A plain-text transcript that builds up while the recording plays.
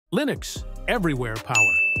Linux, everywhere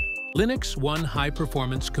power. Linux won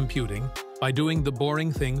high-performance computing by doing the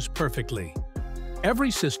boring things perfectly.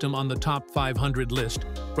 Every system on the top 500 list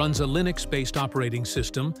runs a Linux-based operating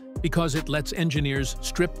system because it lets engineers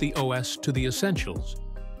strip the OS to the essentials,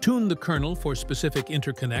 tune the kernel for specific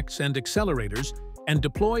interconnects and accelerators, and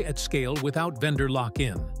deploy at scale without vendor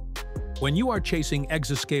lock-in. When you are chasing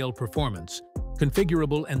exascale performance,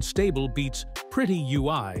 configurable and stable beats pretty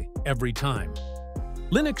UI every time.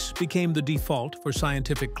 Linux became the default for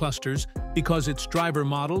scientific clusters because its driver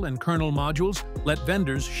model and kernel modules let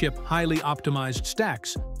vendors ship highly optimized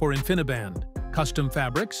stacks for InfiniBand, custom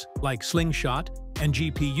fabrics like Slingshot, and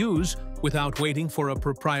GPUs without waiting for a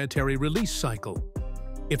proprietary release cycle.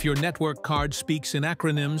 If your network card speaks in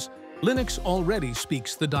acronyms, Linux already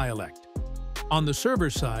speaks the dialect. On the server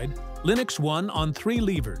side, Linux won on 3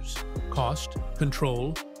 levers: cost,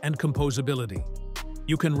 control, and composability.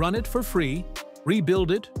 You can run it for free, rebuild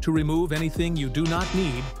it to remove anything you do not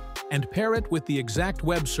need, and pair it with the exact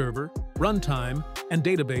web server, runtime, and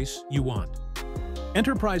database you want.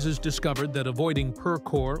 Enterprises discovered that avoiding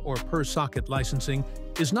per-core or per-socket licensing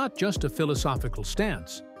is not just a philosophical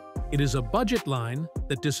stance. It is a budget line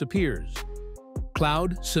that disappears.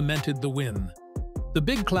 Cloud cemented the win. The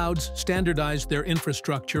big clouds standardized their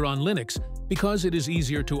infrastructure on Linux because it is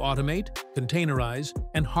easier to automate, containerize,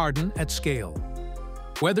 and harden at scale.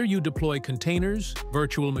 Whether you deploy containers,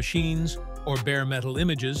 virtual machines, or bare metal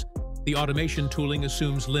images, the automation tooling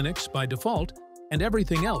assumes Linux by default and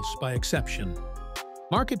everything else by exception.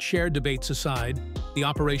 Market share debates aside, the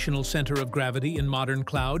operational center of gravity in modern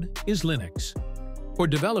cloud is Linux. For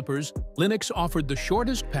developers, Linux offered the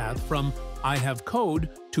shortest path from "I have code"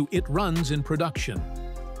 to "it runs in production."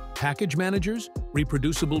 Package managers,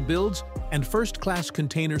 reproducible builds, and first-class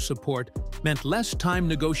container support meant less time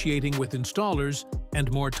negotiating with installers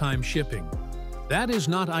and more time shipping. That is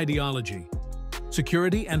not ideology.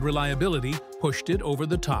 Security and reliability pushed it over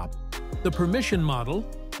the top. The permission model,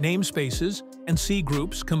 namespaces, and C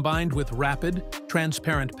groups combined with rapid,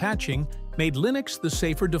 transparent patching made Linux the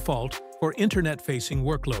safer default for internet-facing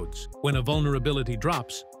workloads. When a vulnerability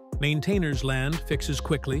drops, maintainers land fixes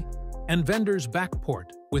quickly, and vendors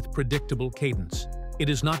backport with predictable cadence. It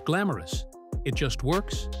is not glamorous. It just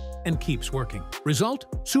works and keeps working. Result: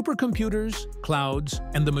 supercomputers, clouds,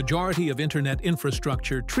 and the majority of internet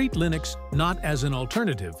infrastructure treat Linux not as an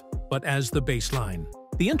alternative, but as the baseline.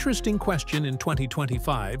 The interesting question in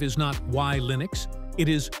 2025 is not why Linux, it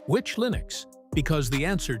is which Linux, because the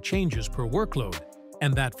answer changes per workload,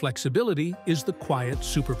 and that flexibility is the quiet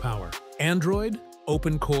superpower. Android,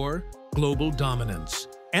 open core, global dominance.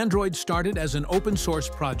 Android started as an open-source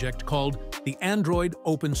project called the Android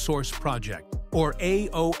Open Source Project, or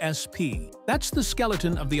AOSP. That's the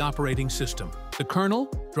skeleton of the operating system: the kernel,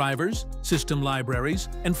 drivers, system libraries,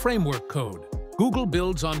 and framework code. Google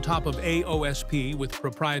builds on top of AOSP with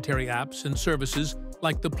proprietary apps and services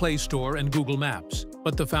like the Play Store and Google Maps.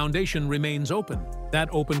 But the foundation remains open. That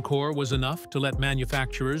open core was enough to let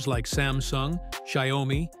manufacturers like Samsung,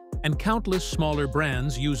 Xiaomi, and countless smaller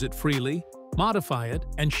brands use it freely, modify it,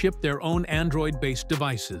 and ship their own Android-based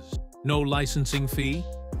devices. No licensing fee,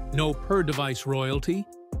 no per-device royalty,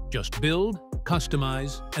 just build,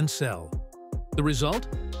 customize, and sell. The result?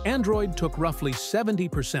 Android took roughly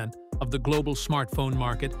 70% of the global smartphone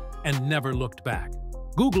market and never looked back.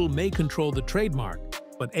 Google may control the trademark,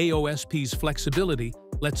 but AOSP's flexibility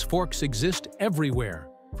lets forks exist everywhere,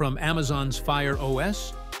 from Amazon's Fire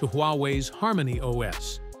OS to Huawei's Harmony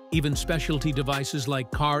OS. Even specialty devices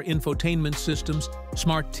like car infotainment systems,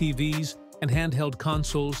 smart TVs, and handheld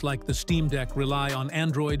consoles like the Steam Deck rely on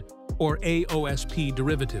Android or AOSP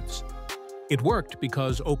derivatives. It worked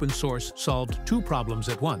because open source solved 2 problems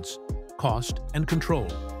at once: cost and control.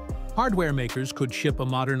 Hardware makers could ship a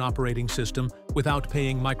modern operating system without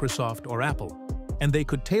paying Microsoft or Apple, and they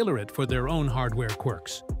could tailor it for their own hardware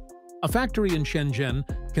quirks. A factory in Shenzhen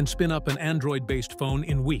can spin up an Android-based phone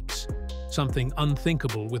in weeks, something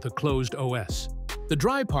unthinkable with a closed OS. The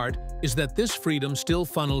dry part is that this freedom still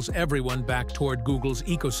funnels everyone back toward Google's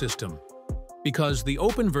ecosystem, because the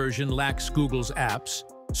open version lacks Google's apps,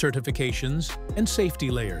 certifications, and safety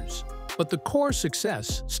layers. But the core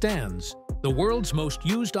success stands. The world's most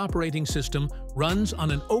used operating system runs on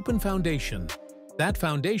an open foundation. That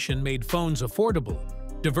foundation made phones affordable,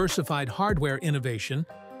 diversified hardware innovation,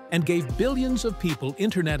 and gave billions of people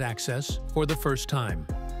internet access for the first time.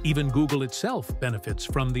 Even Google itself benefits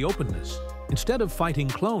from the openness. Instead of fighting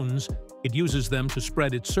clones, it uses them to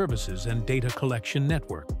spread its services and data collection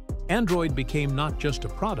network. Android became not just a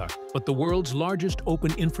product, but the world's largest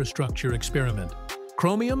open infrastructure experiment.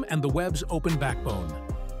 Chromium and the web's open backbone.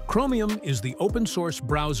 Chromium is the open-source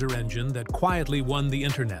browser engine that quietly won the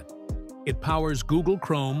internet. It powers Google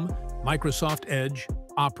Chrome, Microsoft Edge,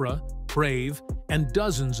 Opera, Brave, and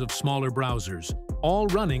dozens of smaller browsers, all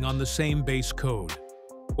running on the same base code.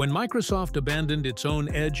 When Microsoft abandoned its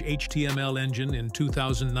own Edge HTML engine in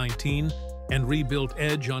 2019 and rebuilt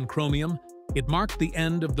Edge on Chromium, it marked the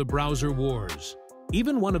end of the browser wars.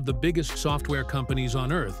 Even one of the biggest software companies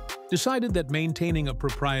on Earth decided that maintaining a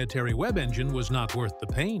proprietary web engine was not worth the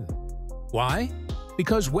pain. Why?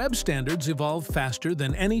 Because web standards evolve faster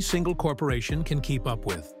than any single corporation can keep up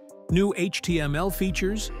with. New HTML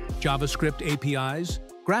features, JavaScript APIs,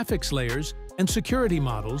 graphics layers, and security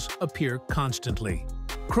models appear constantly.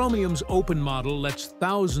 Chromium's open model lets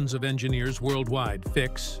thousands of engineers worldwide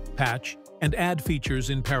fix, patch, and add features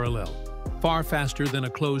in parallel, far faster than a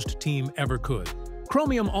closed team ever could.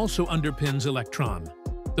 Chromium also underpins Electron,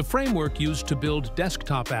 the framework used to build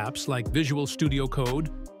desktop apps like Visual Studio Code,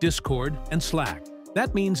 Discord, and Slack.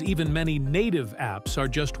 That means even many native apps are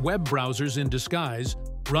just web browsers in disguise,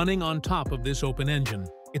 running on top of this open engine.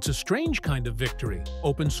 It's a strange kind of victory,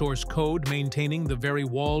 open source code maintaining the very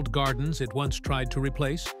walled gardens it once tried to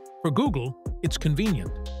replace. For Google, it's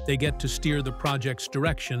convenient. They get to steer the project's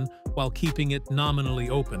direction while keeping it nominally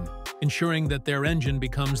open, ensuring that their engine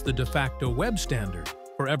becomes the de facto web standard.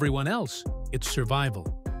 For everyone else, it's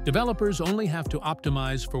survival. Developers only have to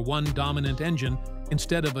optimize for one dominant engine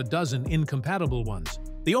instead of a dozen incompatible ones.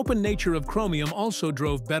 The open nature of Chromium also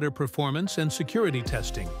drove better performance and security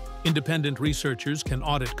testing. Independent researchers can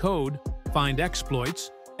audit code, find exploits,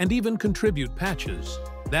 and even contribute patches.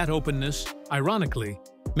 That openness, ironically,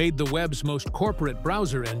 made the web's most corporate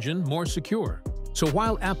browser engine more secure. So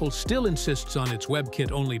while Apple still insists on its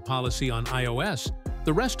WebKit-only policy on iOS,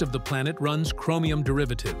 the rest of the planet runs Chromium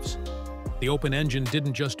derivatives. The open engine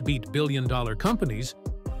didn't just beat billion-dollar companies,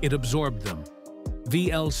 it absorbed them.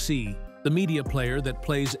 VLC, the media player that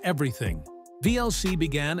plays everything. VLC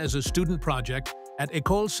began as a student project at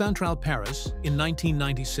École Centrale Paris in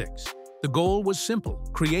 1996. The goal was simple: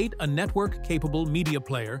 create a network-capable media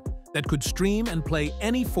player that could stream and play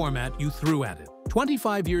any format you threw at it.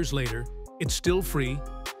 25 years later, it's still free,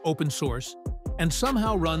 open source, and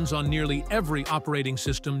somehow runs on nearly every operating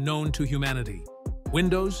system known to humanity.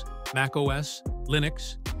 Windows, macOS,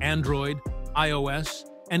 Linux, Android, iOS,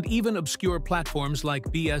 and even obscure platforms like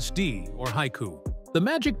BSD or Haiku. The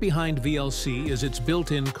magic behind VLC is its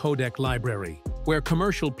built-in codec library, where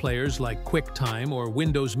commercial players like QuickTime or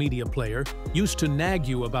Windows Media Player used to nag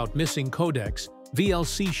you about missing codecs.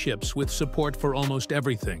 VLC ships with support for almost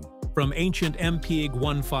everything, from ancient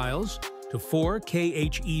MPEG-1 files to 4K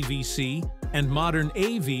HEVC and modern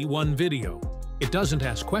AV1 video. It doesn't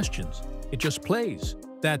ask questions, it just plays.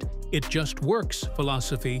 That "it just works"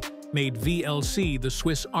 philosophy made VLC the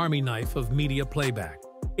Swiss Army knife of media playback.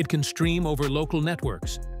 It can stream over local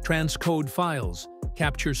networks, transcode files,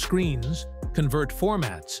 capture screens, convert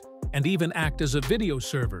formats, and even act as a video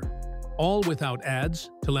server, all without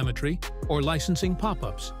ads, telemetry, or licensing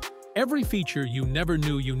pop-ups. Every feature you never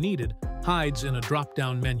knew you needed hides in a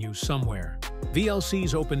drop-down menu somewhere.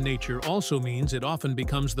 VLC's open nature also means it often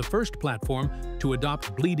becomes the first platform to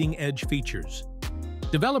adopt bleeding-edge features.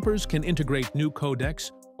 Developers can integrate new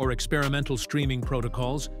codecs or experimental streaming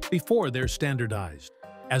protocols before they're standardized.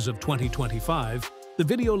 As of 2025, the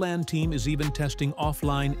Videoland team is even testing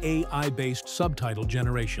offline AI-based subtitle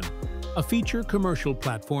generation, a feature commercial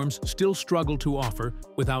platforms still struggle to offer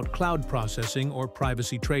without cloud processing or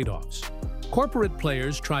privacy trade-offs. Corporate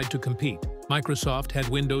players tried to compete. Microsoft had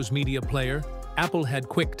Windows Media Player, Apple had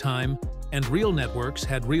QuickTime, and Real Networks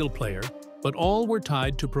had Real Player, but all were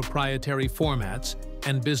tied to proprietary formats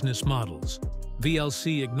and business models.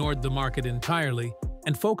 VLC ignored the market entirely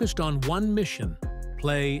and focused on one mission: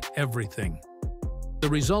 play everything. The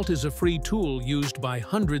result is a free tool used by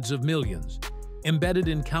hundreds of millions, embedded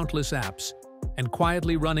in countless apps, and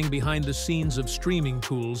quietly running behind the scenes of streaming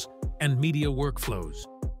tools and media workflows.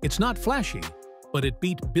 It's not flashy, but it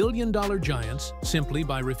beat billion-dollar giants simply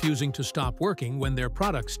by refusing to stop working when their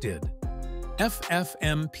products did.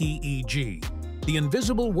 FFmpeg, the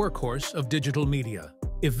invisible workhorse of digital media.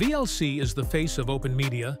 If VLC is the face of open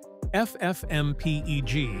media,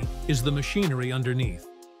 FFmpeg is the machinery underneath.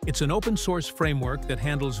 It's an open-source framework that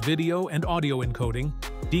handles video and audio encoding,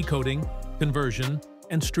 decoding, conversion,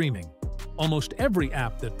 and streaming. Almost every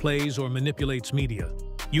app that plays or manipulates media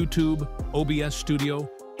 — YouTube, OBS Studio,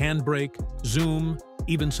 Handbrake, Zoom,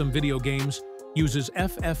 even some video games — uses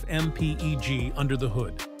FFmpeg under the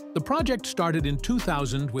hood. The project started in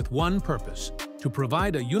 2000 with one purpose: to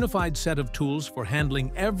provide a unified set of tools for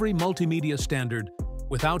handling every multimedia standard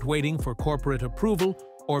without waiting for corporate approval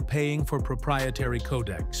or paying for proprietary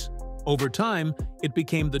codecs. Over time, it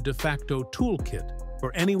became the de facto toolkit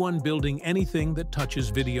for anyone building anything that touches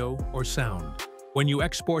video or sound. When you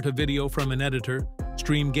export a video from an editor,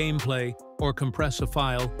 stream gameplay, or compress a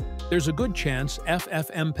file, there's a good chance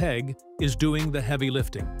FFmpeg is doing the heavy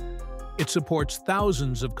lifting. It supports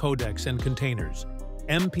thousands of codecs and containers: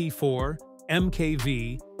 MP4,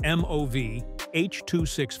 MKV, MOV,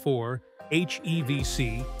 H.264,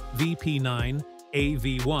 HEVC, VP9,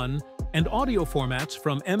 AV1, and audio formats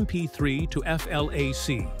from MP3 to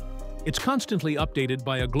FLAC. It's constantly updated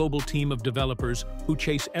by a global team of developers who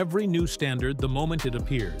chase every new standard the moment it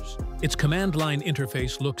appears. Its command line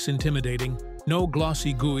interface looks intimidating. No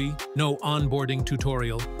glossy GUI, no onboarding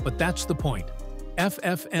tutorial, but that's the point.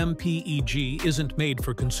 FFmpeg isn't made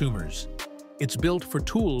for consumers. It's built for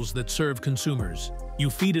tools that serve consumers. You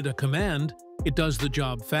feed it a command, it does the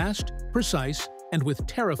job fast, precise, and with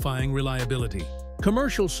terrifying reliability.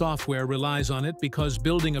 Commercial software relies on it because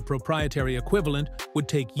building a proprietary equivalent would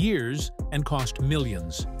take years and cost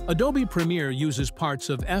millions. Adobe Premiere uses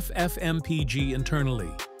parts of FFmpeg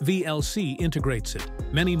internally. VLC integrates it.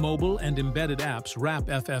 Many mobile and embedded apps wrap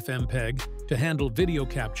FFmpeg to handle video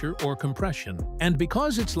capture or compression. And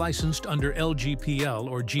because it's licensed under LGPL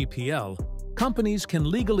or GPL, companies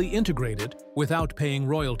can legally integrate it without paying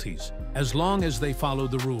royalties, as long as they follow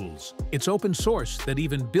the rules. It's open source that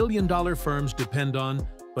even billion-dollar firms depend on,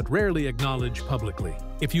 but rarely acknowledge publicly.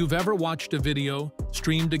 If you've ever watched a video,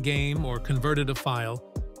 streamed a game, or converted a file,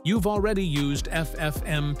 you've already used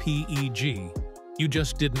FFmpeg. You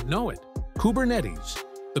just didn't know it. Kubernetes,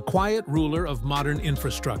 the quiet ruler of modern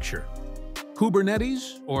infrastructure.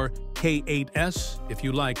 Kubernetes, or K8S, if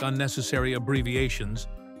you like unnecessary abbreviations,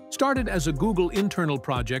 started as a Google internal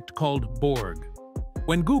project called Borg.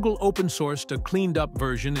 When Google open-sourced a cleaned-up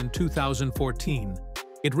version in 2014,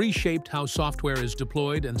 it reshaped how software is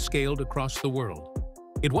deployed and scaled across the world.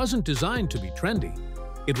 It wasn't designed to be trendy.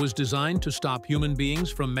 It was designed to stop human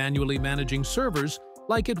beings from manually managing servers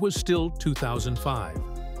like it was still 2005.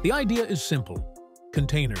 The idea is simple: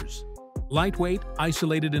 containers. Lightweight,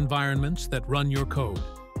 isolated environments that run your code.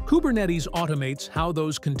 Kubernetes automates how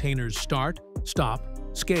those containers start, stop,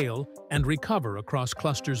 scale, and recover across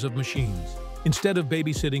clusters of machines. Instead of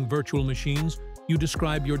babysitting virtual machines, you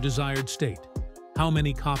describe your desired state. How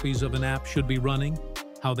many copies of an app should be running,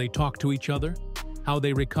 how they talk to each other, how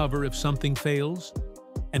they recover if something fails,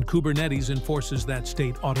 and Kubernetes enforces that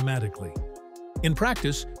state automatically. In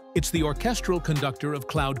practice, it's the orchestral conductor of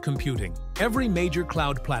cloud computing. Every major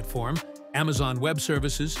cloud platform, Amazon Web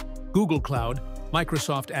Services, Google Cloud,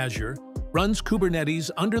 Microsoft Azure, runs Kubernetes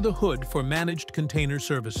under the hood for managed container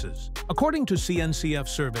services. According to CNCF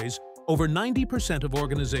surveys, over 90% of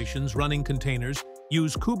organizations running containers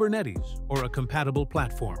use Kubernetes or a compatible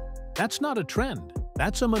platform. That's not a trend.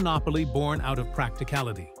 That's a monopoly born out of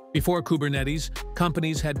practicality. Before Kubernetes,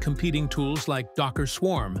 companies had competing tools like Docker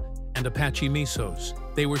Swarm and Apache Mesos.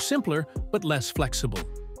 They were simpler but less flexible.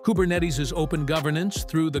 Kubernetes' open governance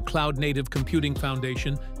through the Cloud Native Computing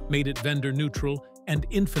Foundation made it vendor-neutral and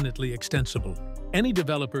infinitely extensible. Any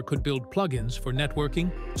developer could build plugins for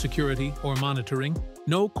networking, security, or monitoring,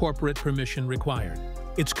 no corporate permission required.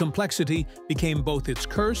 Its complexity became both its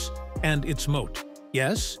curse and its moat.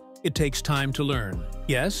 Yes, it takes time to learn.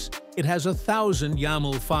 Yes, it has 1,000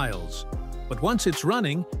 YAML files. But once it's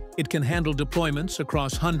running, it can handle deployments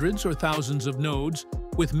across hundreds or thousands of nodes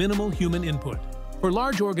with minimal human input. For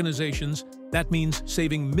large organizations, that means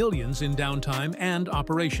saving millions in downtime and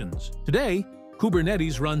operations. Today,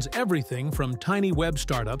 Kubernetes runs everything from tiny web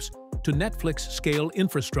startups to Netflix-scale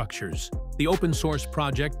infrastructures. The open-source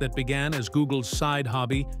project that began as Google's side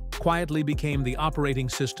hobby quietly became the operating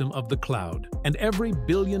system of the cloud. And every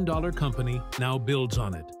billion-dollar company now builds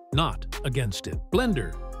on it, not against it.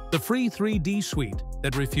 Blender, the free 3D suite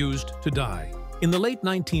that refused to die. In the late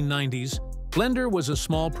 1990s, Blender was a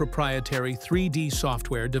small proprietary 3D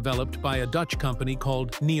software developed by a Dutch company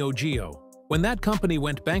called Neo Geo. When that company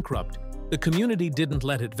went bankrupt, the community didn't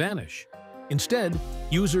let it vanish. Instead,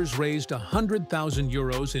 users raised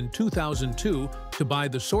 €100,000 in 2002 to buy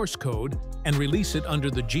the source code and release it under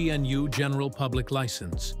the GNU General Public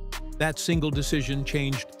License. That single decision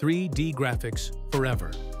changed 3D graphics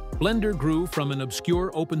forever. Blender grew from an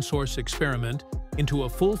obscure open-source experiment into a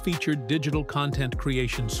full-featured digital content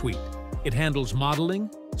creation suite. It handles modeling,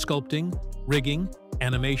 sculpting, rigging,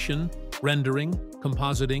 animation, rendering,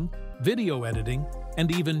 compositing, video editing,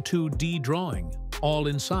 and even 2D drawing, all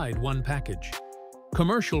inside one package.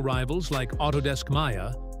 Commercial rivals like Autodesk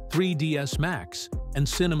Maya, 3ds Max, and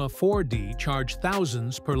Cinema 4D charge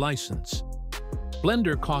thousands per license.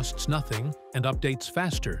 Blender costs nothing and updates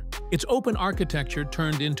faster. Its open architecture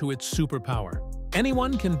turned into its superpower.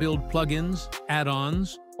 Anyone can build plugins,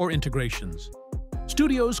 add-ons, or integrations.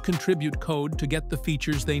 Studios contribute code to get the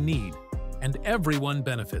features they need, and everyone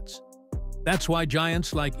benefits. That's why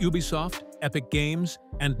giants like Ubisoft, Epic Games,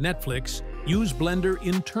 and Netflix use Blender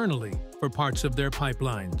internally for parts of their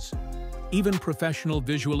pipelines. Even professional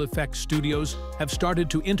visual effects studios have started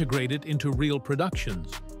to integrate it into real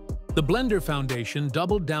productions. The Blender Foundation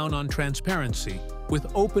doubled down on transparency with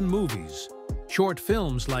open movies. Short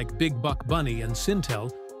films like Big Buck Bunny and Sintel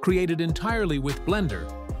created entirely with Blender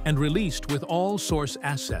and released with all source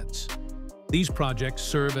assets. These projects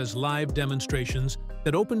serve as live demonstrations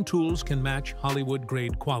that open tools can match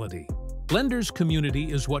Hollywood-grade quality. Blender's community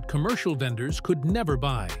is what commercial vendors could never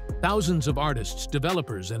buy. Thousands of artists,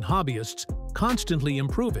 developers, and hobbyists constantly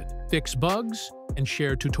improve it, fix bugs, and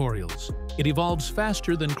share tutorials. It evolves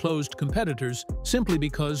faster than closed competitors simply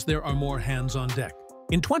because there are more hands on deck.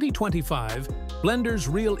 In 2025, Blender's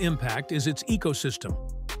real impact is its ecosystem.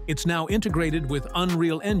 It's now integrated with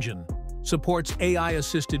Unreal Engine, supports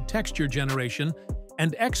AI-assisted texture generation,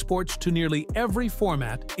 and exports to nearly every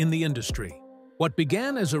format in the industry. What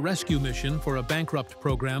began as a rescue mission for a bankrupt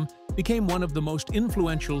program became one of the most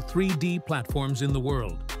influential 3D platforms in the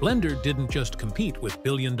world. Blender didn't just compete with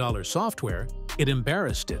billion-dollar software, it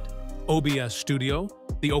embarrassed it. OBS Studio,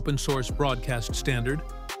 the open-source broadcast standard.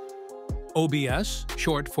 OBS,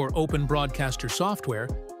 short for Open Broadcaster Software,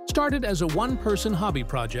 started as a one-person hobby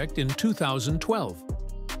project in 2012.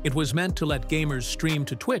 It was meant to let gamers stream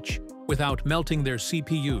to Twitch without melting their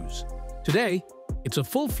CPUs. Today, it's a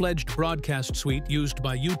full-fledged broadcast suite used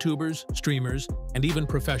by YouTubers, streamers, and even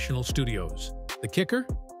professional studios. The kicker?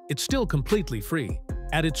 It's still completely free.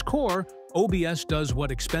 At its core, OBS does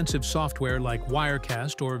what expensive software like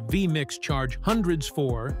Wirecast or vMix charge hundreds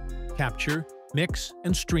for: capture, mix,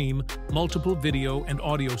 and stream multiple video and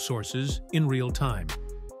audio sources in real time.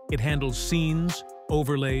 It handles scenes,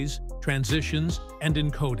 overlays, transitions, and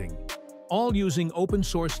encoding, all using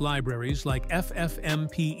open-source libraries like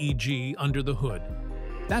FFmpeg under the hood.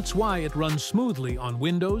 That's why it runs smoothly on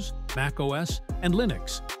Windows, macOS, and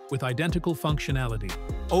Linux with identical functionality.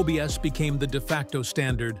 OBS became the de facto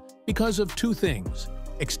standard because of two things: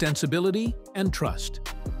 extensibility and trust.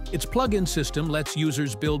 Its plugin system lets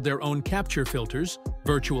users build their own capture filters,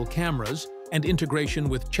 virtual cameras, and integration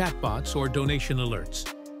with chatbots or donation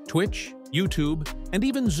alerts. Twitch, YouTube, and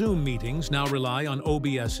even Zoom meetings now rely on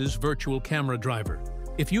OBS's virtual camera driver.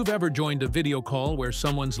 If you've ever joined a video call where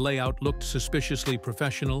someone's layout looked suspiciously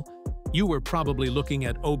professional, you were probably looking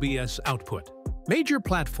at OBS output. Major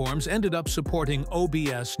platforms ended up supporting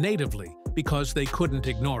OBS natively because they couldn't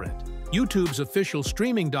ignore it. YouTube's official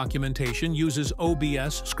streaming documentation uses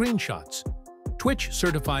OBS screenshots. Twitch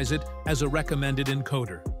certifies it as a recommended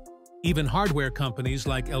encoder. Even hardware companies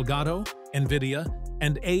like Elgato, NVIDIA,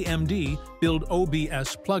 and AMD build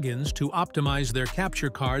OBS plugins to optimize their capture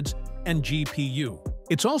cards and GPU.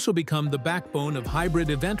 It's also become the backbone of hybrid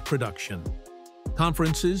event production.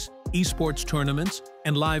 Conferences, esports tournaments,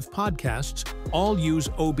 and live podcasts all use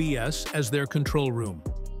OBS as their control room.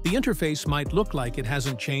 The interface might look like it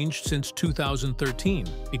hasn't changed since 2013,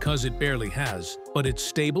 because it barely has, but it's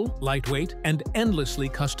stable, lightweight, and endlessly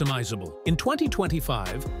customizable. In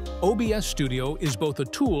 2025, OBS Studio is both a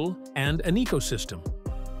tool and an ecosystem.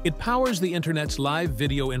 It powers the internet's live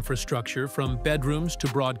video infrastructure from bedrooms to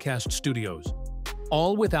broadcast studios,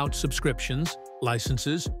 all without subscriptions,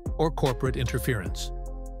 licenses, or corporate interference.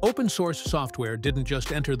 Open-source software didn't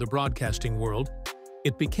just enter the broadcasting world,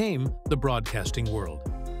 it became the broadcasting world.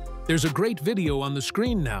 There's a great video on the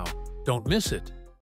screen now. Don't miss it.